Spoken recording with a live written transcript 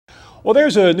Well,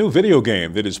 there's a new video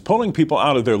game that is pulling people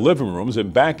out of their living rooms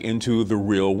and back into the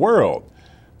real world.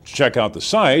 Check out the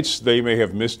sights they may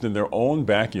have missed in their own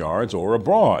backyards or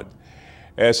abroad.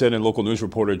 SNN local news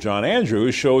reporter John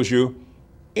Andrews shows you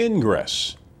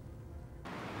Ingress.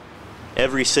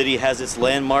 Every city has its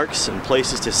landmarks and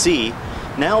places to see.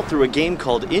 Now, through a game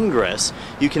called Ingress,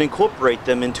 you can incorporate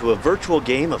them into a virtual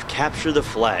game of Capture the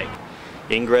Flag.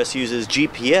 Ingress uses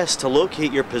GPS to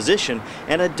locate your position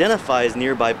and identifies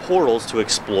nearby portals to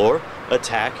explore,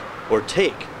 attack, or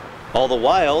take. All the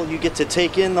while, you get to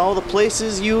take in all the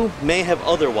places you may have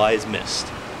otherwise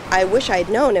missed. I wish I'd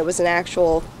known it was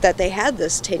that they had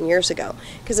this 10 years ago,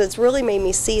 because it's really made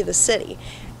me see the city.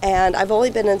 And I've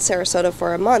only been in Sarasota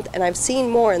for a month, and I've seen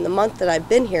more in the month that I've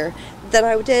been here than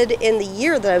I did in the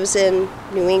year that I was in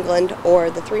New England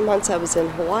or the 3 months I was in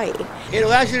Hawaii. It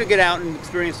allows you to get out and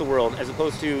experience the world as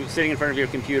opposed to sitting in front of your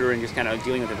computer and just kind of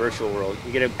dealing with the virtual world.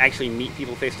 You get to actually meet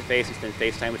people face to face and spend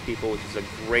FaceTime with people, which is a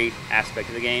great aspect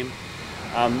of the game.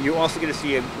 You also get to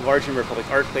see a large number of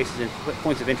public art places and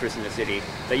points of interest in the city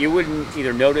that you wouldn't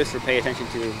either notice or pay attention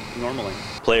to normally.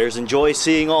 Players enjoy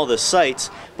seeing all the sights,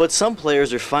 but some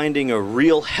players are finding a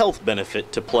real health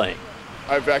benefit to playing.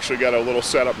 I've actually got a little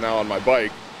setup now on my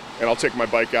bike, and I'll take my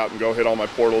bike out and go hit all my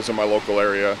portals in my local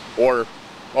area, or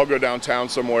I'll go downtown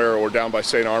somewhere or down by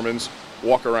St. Armand's,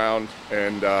 walk around,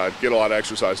 and get a lot of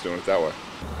exercise doing it that way.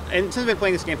 And since I've been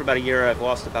playing this game for about a year, I've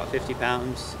lost about 50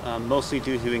 pounds, mostly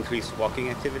due to increased walking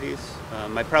activities.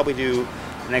 I probably do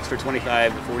an extra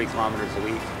 25 to 40 kilometers a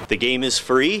week. The game is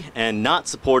free and not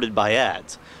supported by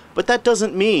ads, but that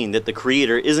doesn't mean that the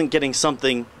creator isn't getting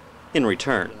something in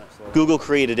return. Google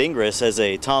created Ingress as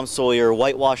a Tom Sawyer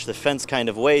whitewash the fence kind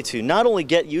of way to not only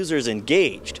get users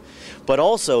engaged, but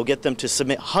also get them to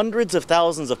submit hundreds of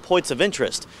thousands of points of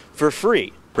interest for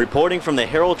free. Reporting from the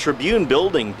Herald-Tribune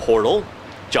building portal,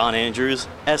 John Andrews,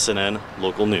 SNN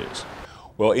Local News.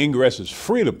 Well, Ingress is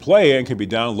free to play and can be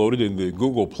downloaded in the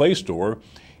Google Play Store.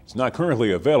 It's not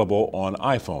currently available on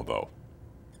iPhone, though.